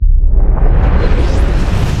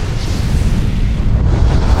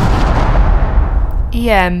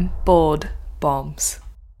EM board bombs.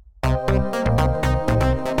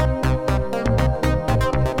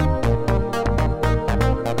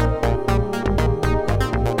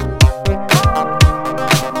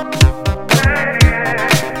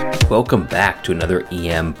 Welcome back to another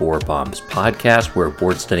EM Board Bombs podcast where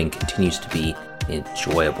board studying continues to be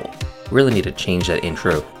enjoyable. We really need to change that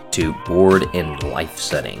intro to board and life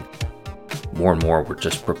setting. More and more, we're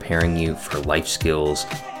just preparing you for life skills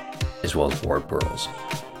as well as board pearls.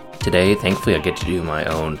 Today, thankfully, I get to do my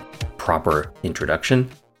own proper introduction.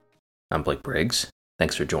 I'm Blake Briggs.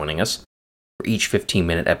 Thanks for joining us. For each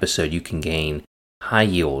 15-minute episode, you can gain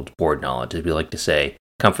high-yield board knowledge, as we like to say.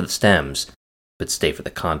 Come for the stems, but stay for the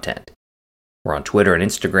content. We're on Twitter and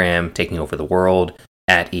Instagram, taking over the world,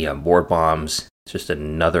 at EM Board Bombs. It's just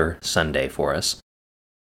another Sunday for us.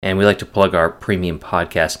 And we like to plug our premium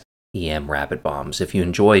podcast, EM Rapid Bombs. If you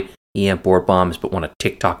enjoy EM Board Bombs but want a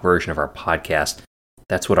TikTok version of our podcast,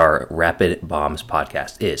 that's what our Rapid Bombs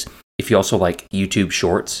podcast is. If you also like YouTube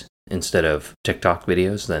Shorts instead of TikTok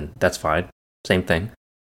videos, then that's fine. Same thing.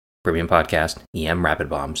 Premium podcast, EM Rapid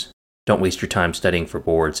Bombs. Don't waste your time studying for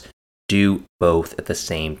boards. Do both at the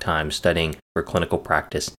same time, studying for clinical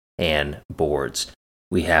practice and boards.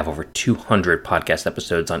 We have over 200 podcast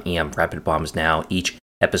episodes on EM Rapid Bombs now. Each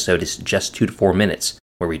episode is just 2 to 4 minutes,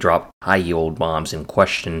 where we drop high-yield bombs in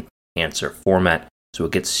question-answer format, so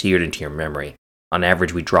it gets seared into your memory. On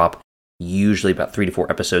average, we drop usually about 3 to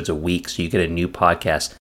 4 episodes a week, so you get a new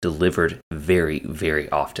podcast delivered very, very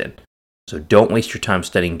often. So don't waste your time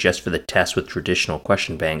studying just for the test with traditional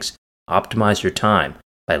question banks. Optimize your time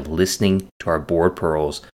by listening to our board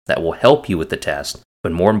pearls that will help you with the test,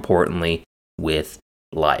 but more importantly, with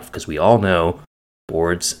life. Because we all know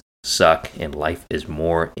boards suck and life is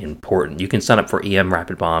more important. You can sign up for EM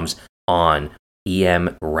Rapid Bombs on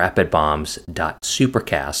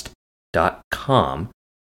emrapidbombs.supercast.com.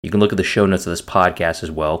 You can look at the show notes of this podcast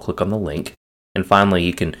as well. Click on the link. And finally,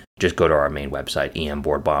 you can just go to our main website,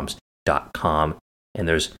 emboardbombs.com, and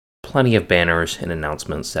there's plenty of banners and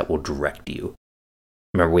announcements that will direct you.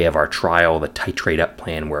 Remember, we have our trial, the Titrate Up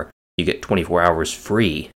plan, where you get 24 hours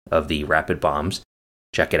free of the Rapid Bombs.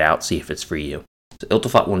 Check it out, see if it's for you. So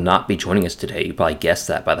Iltafat will not be joining us today. You probably guessed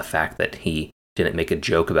that by the fact that he didn't make a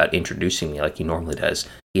joke about introducing me like he normally does.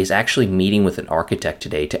 He is actually meeting with an architect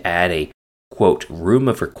today to add a, quote, room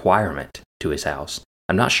of requirement to his house.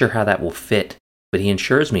 I'm not sure how that will fit, but he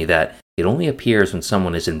assures me that it only appears when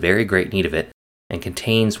someone is in very great need of it and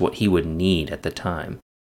contains what he would need at the time.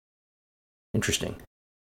 Interesting.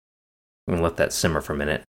 I'm going to let that simmer for a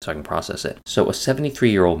minute so I can process it. So a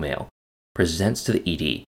 73-year-old male presents to the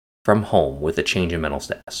ED from home with a change in mental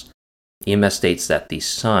status. EMS states that the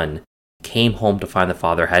son came home to find the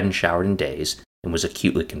father hadn't showered in days and was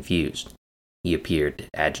acutely confused. He appeared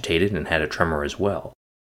agitated and had a tremor as well.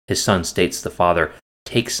 His son states the father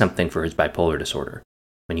takes something for his bipolar disorder.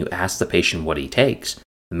 When you ask the patient what he takes,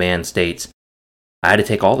 the man states, "I had to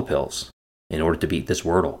take all the pills in order to beat this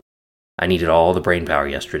Wordle. I needed all the brain power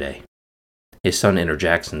yesterday." His son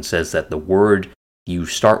interjects and says that the word you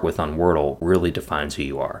start with on Wordle really defines who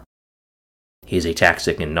you are. He is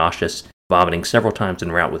ataxic and nauseous, vomiting several times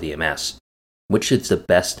en route with EMS. Which is the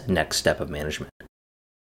best next step of management?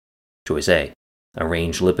 Choice A,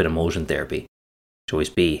 arrange lipid emulsion therapy. Choice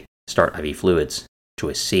B, start IV fluids.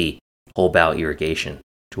 Choice C, whole bowel irrigation.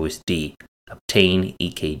 Choice D, obtain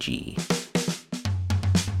EKG.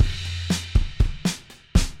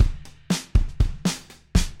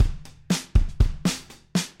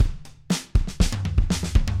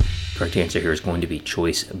 Correct answer here is going to be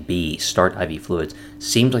choice B, start IV fluids.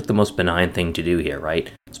 Seems like the most benign thing to do here,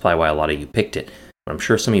 right? That's probably why a lot of you picked it. But I'm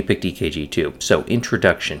sure some of you picked EKG too. So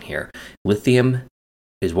introduction here. Lithium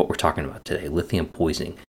is what we're talking about today, lithium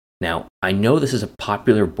poisoning. Now, I know this is a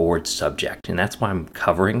popular board subject, and that's why I'm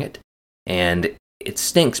covering it. And it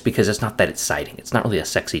stinks because it's not that exciting. It's not really a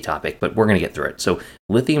sexy topic, but we're going to get through it. So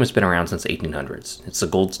lithium has been around since the 1800s. It's the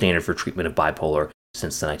gold standard for treatment of bipolar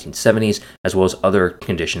since the 1970s, as well as other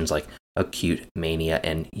conditions like acute mania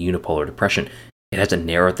and unipolar depression. It has a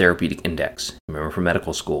narrow therapeutic index. Remember from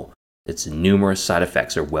medical school, its numerous side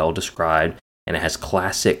effects are well described, and it has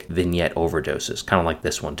classic vignette overdoses, kind of like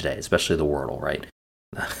this one today, especially the Wordle, right?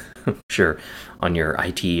 I'm sure on your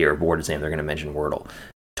IT or board exam, they're going to mention Wordle.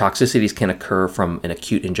 Toxicities can occur from an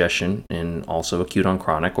acute ingestion and also acute on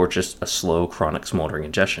chronic or just a slow chronic smoldering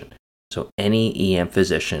ingestion. So any EM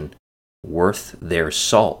physician worth their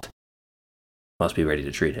salt must be ready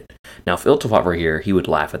to treat it. Now, if Iltafat were here, he would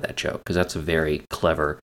laugh at that joke because that's a very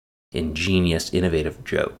clever, ingenious, innovative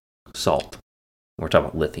joke. Salt. We're talking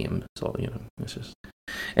about lithium, so it's just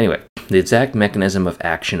Anyway, the exact mechanism of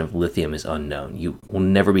action of lithium is unknown. You will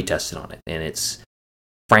never be tested on it. And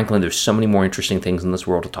frankly, there's so many more interesting things in this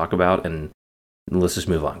world to talk about, and let's just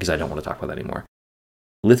move on because I don't want to talk about that anymore.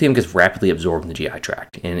 Lithium gets rapidly absorbed in the GI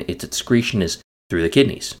tract, and its excretion is through the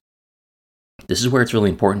kidneys. This is where it's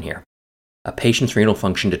really important here. A patient's renal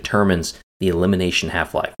function determines the elimination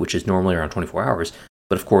half-life, which is normally around 24 hours,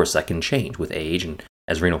 but of course that can change with age and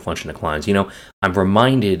as renal function declines. I'm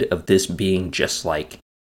reminded of this being just like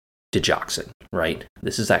digoxin, right?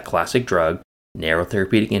 This is that classic drug, narrow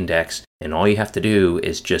therapeutic index, and all you have to do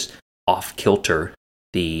is just off-kilter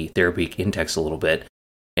the therapeutic index a little bit,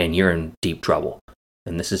 and you're in deep trouble.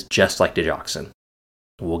 And this is just like digoxin.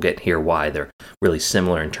 We'll get here why they're really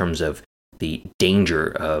similar in terms of the danger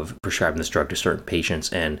of prescribing this drug to certain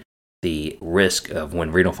patients and the risk of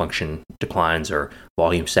when renal function declines or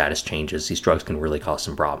volume status changes, these drugs can really cause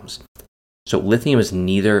some problems. So lithium is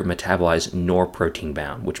neither metabolized nor protein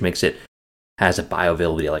bound, which makes it has a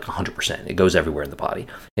bioavailability of like 100%. It goes everywhere in the body.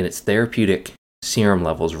 And its therapeutic serum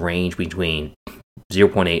levels range between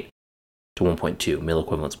 0.8 to 1.2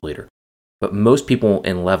 milliequivalents per liter. But most people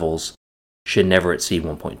in levels should never exceed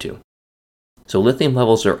 1.2. So lithium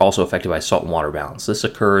levels are also affected by salt and water balance. This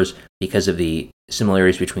occurs because of the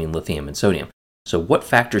similarities between lithium and sodium. So what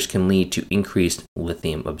factors can lead to increased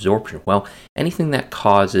lithium absorption? Well, anything that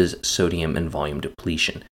causes sodium and volume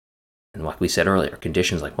depletion. And like we said earlier,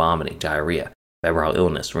 conditions like vomiting, diarrhea, febrile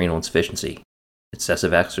illness, renal insufficiency,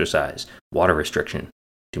 excessive exercise, water restriction,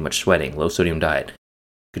 too much sweating, low sodium diet,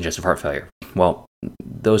 congestive heart failure. Well,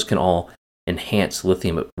 those can all enhance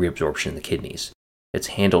lithium reabsorption in the kidneys. It's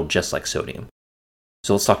handled just like sodium.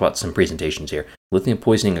 So let's talk about some presentations here. Lithium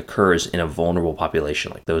poisoning occurs in a vulnerable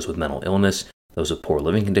population, like those with mental illness, those with poor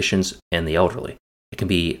living conditions, and the elderly. It can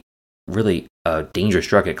be really a dangerous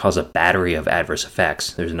drug. It causes a battery of adverse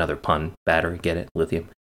effects. There's another pun, battery, get it, lithium,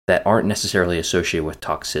 that aren't necessarily associated with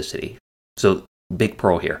toxicity. So big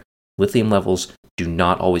pearl here. Lithium levels do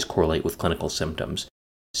not always correlate with clinical symptoms.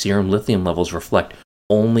 Serum lithium levels reflect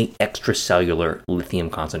only extracellular lithium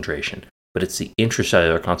concentration, but it's the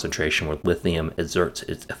intracellular concentration where lithium exerts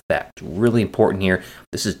its effect. Really important here.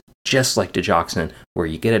 This is just like digoxin, where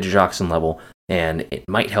you get a digoxin level and it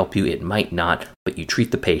might help you, it might not, but you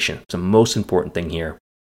treat the patient. It's the most important thing here.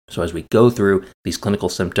 So as we go through these clinical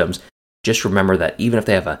symptoms, just remember that even if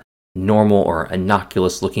they have a normal or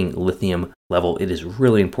innocuous looking lithium level, it is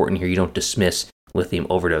really important here you don't dismiss lithium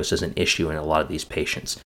overdose as an issue in a lot of these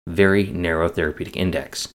patients. Very narrow therapeutic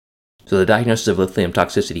index. So the diagnosis of lithium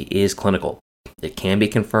toxicity is clinical. It can be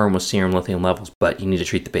confirmed with serum lithium levels, but you need to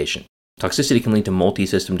treat the patient. Toxicity can lead to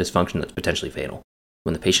multi-system dysfunction that's potentially fatal.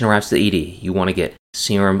 When the patient arrives to the ED, you want to get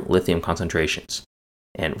serum lithium concentrations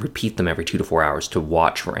and repeat them every 2 to 4 hours to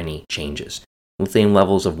watch for any changes. Lithium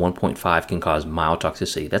levels of 1.5 can cause mild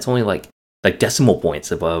toxicity. That's only like decimal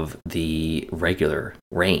points above the regular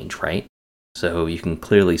range, right? So you can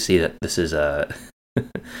clearly see that this is an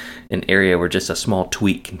area where just a small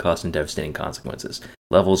tweak can cause some devastating consequences.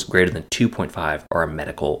 Levels greater than 2.5 are a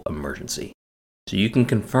medical emergency. So you can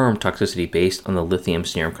confirm toxicity based on the lithium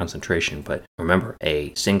serum concentration, but remember,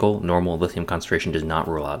 a single normal lithium concentration does not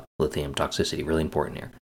rule out lithium toxicity. Really important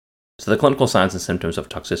here. So the clinical signs and symptoms of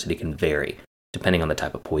toxicity can vary depending on the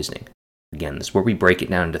type of poisoning. Again, this is where we break it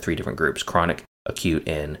down into 3 different groups: chronic, acute,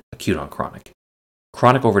 and acute on chronic.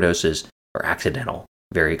 Chronic overdoses are accidental,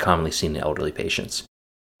 very commonly seen in elderly patients.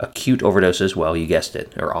 Acute overdoses, well, you guessed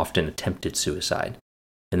it, are often attempted suicide.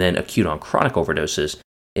 And then acute on chronic overdoses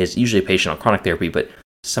is usually a patient on chronic therapy, but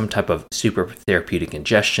some type of super therapeutic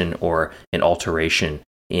ingestion or an alteration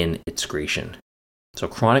in excretion. So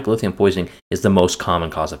chronic lithium poisoning is the most common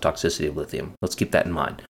cause of toxicity of lithium. Let's keep that in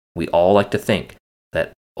mind. We all like to think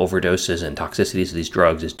that overdoses and toxicities of these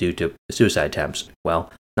drugs is due to suicide attempts. Well,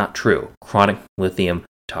 not true. Chronic lithium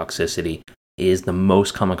toxicity is the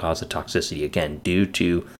most common cause of toxicity, again, due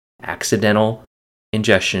to accidental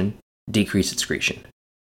ingestion, decreased excretion.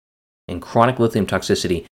 In chronic lithium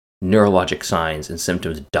toxicity, neurologic signs and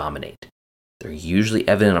symptoms dominate. They're usually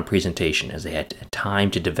evident on presentation as they had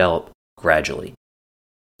time to develop gradually.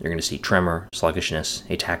 You're going to see tremor, sluggishness,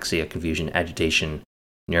 ataxia, confusion, agitation,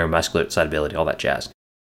 neuromuscular excitability, all that jazz.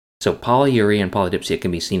 So polyuria and polydipsia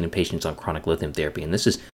can be seen in patients on chronic lithium therapy, and this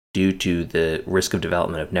is due to the risk of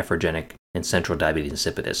development of nephrogenic and central diabetes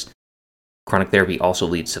insipidus. Chronic therapy also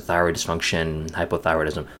leads to thyroid dysfunction,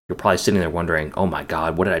 hypothyroidism. You're probably sitting there wondering, oh my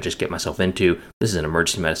God, what did I just get myself into? This is an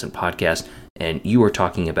emergency medicine podcast, and you are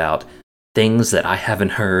talking about things that I haven't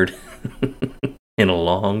heard in a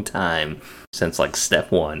long time, since like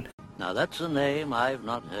step 1. Now that's a name I've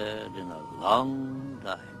not heard in a long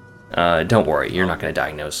time. Don't worry, you're not going to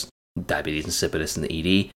diagnose diabetes insipidus in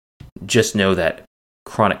the ED. Just know that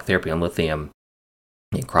chronic therapy on lithium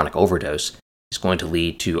and chronic overdose is going to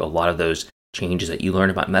lead to a lot of those changes that you learn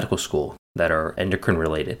about in medical school that are endocrine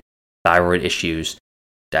related, thyroid issues,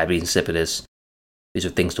 diabetes insipidus. These are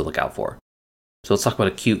things to look out for. So let's talk about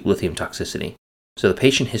acute lithium toxicity. So the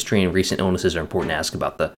patient history and recent illnesses are important to ask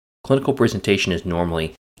about. The clinical presentation is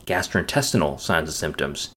normally gastrointestinal signs and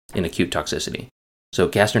symptoms in acute toxicity. So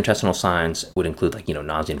gastrointestinal signs would include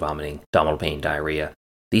nausea and vomiting, abdominal pain, diarrhea.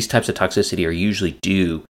 These types of toxicity are usually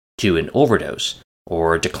due to an overdose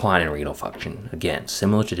or a decline in renal function. Again,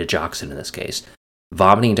 similar to digoxin in this case.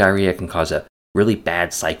 Vomiting and diarrhea can cause a really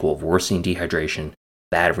bad cycle of worsening dehydration,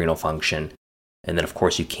 bad renal function, and then of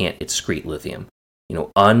course you can't excrete lithium.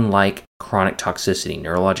 Unlike chronic toxicity,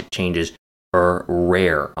 neurologic changes are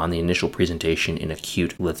rare on the initial presentation in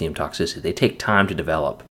acute lithium toxicity. They take time to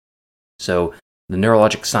develop. So the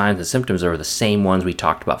neurologic signs and symptoms are the same ones we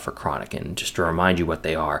talked about for chronic. And just to remind you what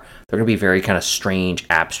they are, they're going to be very kind of strange,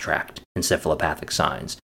 abstract encephalopathic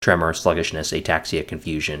signs. Tremor, sluggishness, ataxia,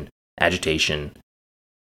 confusion, agitation.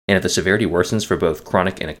 And if the severity worsens for both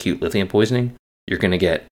chronic and acute lithium poisoning, you're going to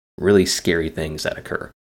get really scary things that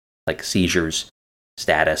occur, like seizures,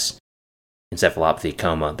 status, encephalopathy,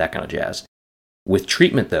 coma, that kind of jazz. With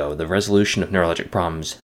treatment, though, the resolution of neurologic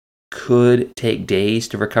problems could take days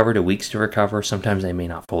to recover to weeks to recover. Sometimes they may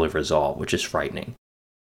not fully resolve, which is frightening.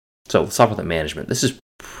 So let's talk about the management. This is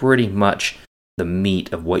pretty much the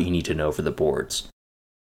meat of what you need to know for the boards.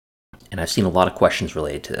 And I've seen a lot of questions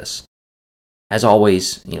related to this. As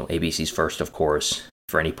always, ABC's first, of course.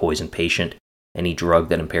 For any poisoned patient, any drug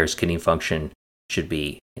that impairs kidney function should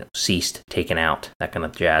be ceased, taken out, that kind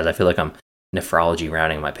of jazz. I feel like I'm nephrology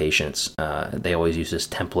rounding my patients. They always use this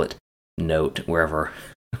template note wherever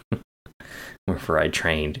I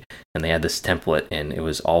trained, and they had this template, and it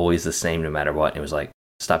was always the same no matter what. It was like,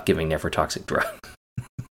 stop giving nephrotoxic drugs.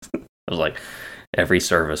 It was like every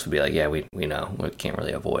service would be like, yeah, we know, we can't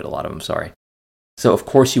really avoid a lot of them, sorry. So of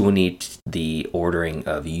course you will need the ordering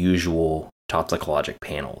of usual toxicologic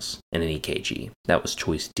panels and an EKG. That was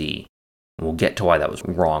choice D. And we'll get to why that was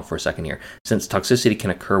wrong for a second here. Since toxicity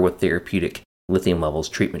can occur with therapeutic lithium levels,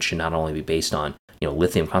 treatment should not only be based on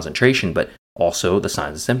lithium concentration, but also the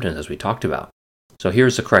signs and symptoms as we talked about. So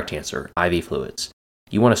here's the correct answer: IV fluids.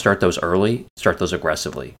 You want to start those early, start those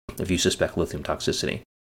aggressively if you suspect lithium toxicity.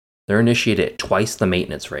 They're initiated at twice the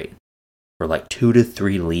maintenance rate, or like 2 to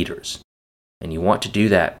 3 liters. And you want to do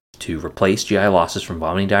that to replace GI losses from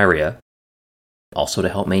vomiting, diarrhea, also to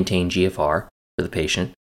help maintain GFR for the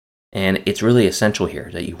patient. And it's really essential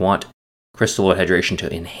here that you want crystalloid hydration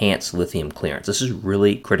to enhance lithium clearance. This is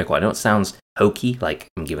really critical. I know it sounds hokey, like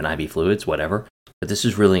I'm giving IV fluids, whatever, but this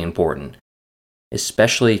is really important.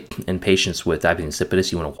 Especially in patients with diabetes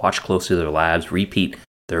insipidus, you want to watch closely their labs, repeat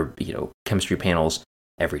their chemistry panels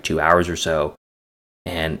every 2 hours or so,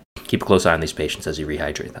 and keep a close eye on these patients as you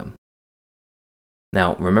rehydrate them.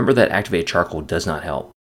 Now, remember that activated charcoal does not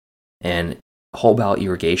help. And whole bowel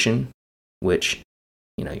irrigation, which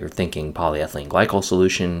you're thinking polyethylene glycol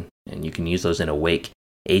solution, and you can use those in awake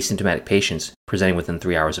asymptomatic patients presenting within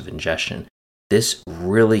 3 hours of ingestion. This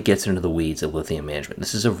really gets into the weeds of lithium management.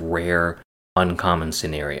 This is a rare, uncommon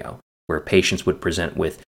scenario where patients would present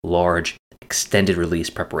with large, extended release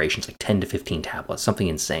preparations, like 10 to 15 tablets, something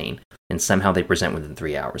insane, and somehow they present within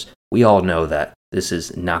 3 hours. We all know that this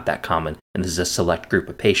is not that common, and this is a select group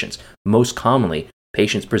of patients. Most commonly,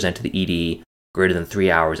 patients present to the ED greater than 3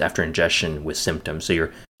 hours after ingestion with symptoms, so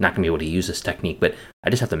you're not going to be able to use this technique, but I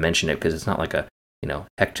just have to mention it because it's not like a,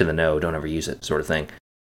 heck to the no, don't ever use it sort of thing.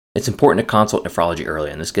 It's important to consult nephrology early,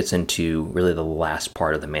 and this gets into really the last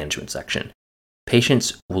part of the management section.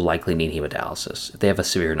 Patients will likely need hemodialysis if they have a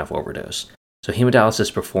severe enough overdose. So hemodialysis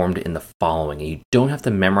is performed in the following, and you don't have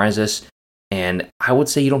to memorize this, and I would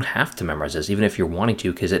say you don't have to memorize this even if you're wanting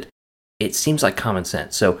to, because it seems like common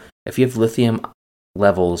sense. So if you have lithium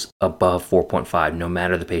levels above 4.5, no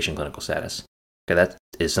matter the patient clinical status, okay, that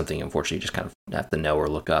is something unfortunately you just kind of have to know or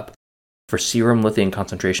look up. For serum lithium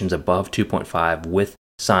concentrations above 2.5 with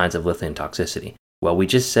signs of lithium toxicity, well, we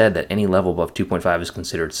just said that any level above 2.5 is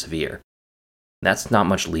considered severe. That's not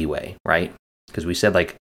much leeway, right? Because we said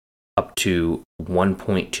like up to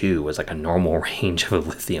 1.2 was like a normal range of a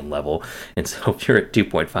lithium level. And so if you're at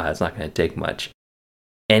 2.5, it's not going to take much.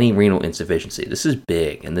 Any renal insufficiency, this is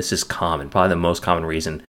big and this is common. Probably the most common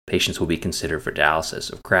reason patients will be considered for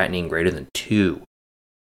dialysis of creatinine greater than 2.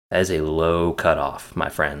 That is a low cutoff, my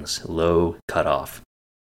friends, low cutoff.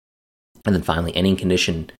 And then finally, any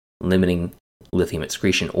condition limiting lithium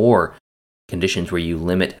excretion or conditions where you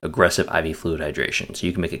limit aggressive IV fluid hydration. So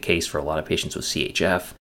you can make a case for a lot of patients with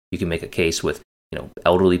CHF. You can make a case with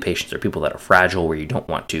elderly patients or people that are fragile where you don't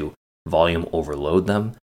want to volume overload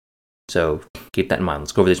them. So keep that in mind.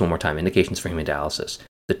 Let's go over these one more time. Indications for hemodialysis.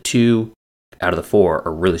 The 2 out of the 4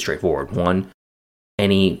 are really straightforward. 1,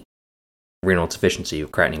 any renal insufficiency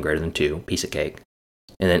of creatinine greater than 2, piece of cake.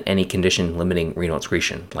 And then any condition limiting renal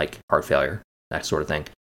excretion, like heart failure, that sort of thing.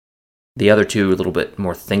 The other 2 are a little bit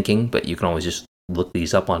more thinking, but you can always just look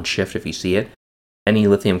these up on shift if you see it. Any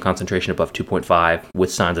lithium concentration above 2.5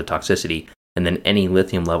 with signs of toxicity, and then any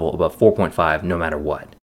lithium level above 4.5 no matter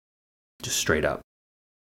what. Just straight up.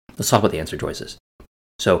 Let's talk about the answer choices.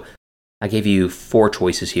 So I gave you 4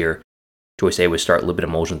 choices here. Choice A was start lipid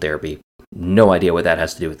emulsion therapy. No idea what that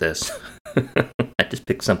has to do with this. I just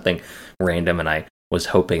picked something random, and I was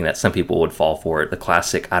hoping that some people would fall for it. The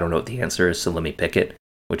classic, I don't know what the answer is, so let me pick it,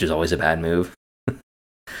 which is always a bad move.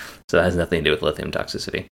 So that has nothing to do with lithium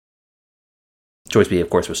toxicity. Choice B, of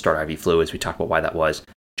course, was start IV fluids. We talked about why that was.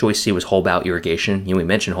 Choice C was whole bowel irrigation. We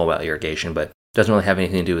mentioned whole bowel irrigation, but it doesn't really have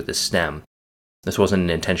anything to do with the stem. This wasn't an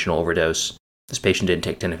intentional overdose. This patient didn't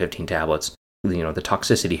take 10 to 15 tablets. The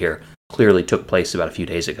toxicity here clearly took place about a few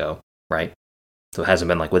days ago, right? So it hasn't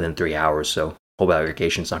been within 3 hours, so whole bowel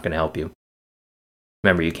irrigation is not going to help you.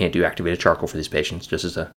 Remember, you can't do activated charcoal for these patients, just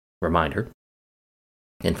as a reminder.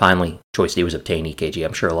 And finally, choice D was obtain EKG.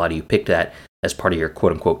 I'm sure a lot of you picked that as part of your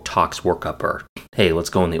quote-unquote tox workup, or, hey, let's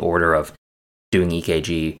go in the order of doing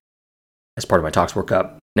EKG as part of my tox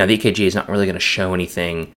workup. Now, the EKG is not really going to show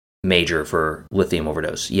anything major for lithium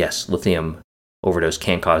overdose. Yes, lithium overdose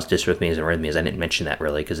can cause dysrhythmias and arrhythmias. I didn't mention that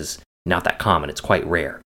really because it's not that common. It's quite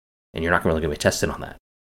rare, and you're not really going to be tested on that.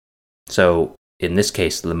 So in this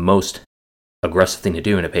case, the most aggressive thing to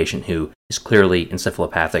do in a patient who is clearly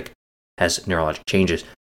encephalopathic, has neurologic changes,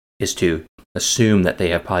 is to assume that they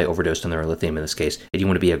have probably overdosed on their lithium in this case, and you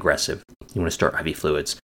want to be aggressive. You want to start IV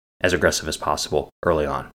fluids as aggressive as possible early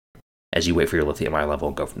on as you wait for your lithium ion level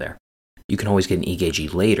and go from there. You can always get an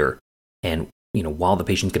EKG later, and while the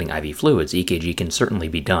patient's getting IV fluids, EKG can certainly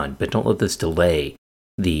be done, but don't let this delay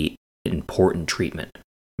the important treatment.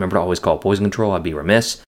 Remember to always call poison control. I'd be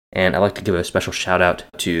remiss. And I'd like to give a special shout out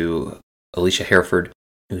to Alicia Hereford,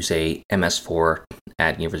 who's a MS4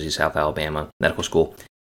 at University of South Alabama Medical School.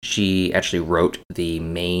 She actually wrote the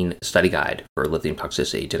main study guide for lithium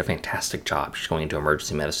toxicity. Did a fantastic job. She's going into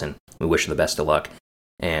emergency medicine. We wish her the best of luck,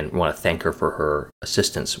 and we want to thank her for her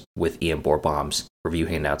assistance with EM Bohr Bombs review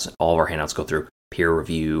handouts. All of our handouts go through peer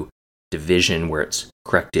review division where it's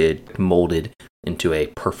corrected, molded into a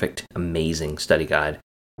perfect, amazing study guide.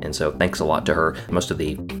 And so thanks a lot to her. Most of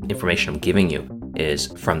the information I'm giving you is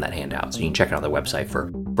from that handout. So you can check out their website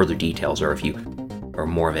for further details, or if you are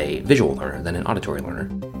more of a visual learner than an auditory learner.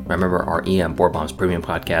 Remember our EM Bohr Bombs Premium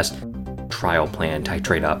Podcast trial plan,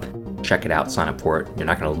 Titrate Up. Check it out, sign up for it. You're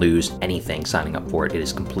not going to lose anything signing up for it. It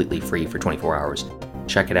is completely free for 24 hours.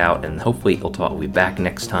 Check it out, and hopefully we'll be back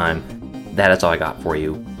next time. That is all I got for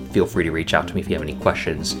you. Feel free to reach out to me if you have any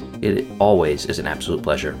questions. It always is an absolute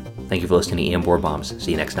pleasure. Thank you for listening to EM Bohr Bombs.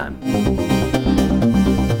 See you next time.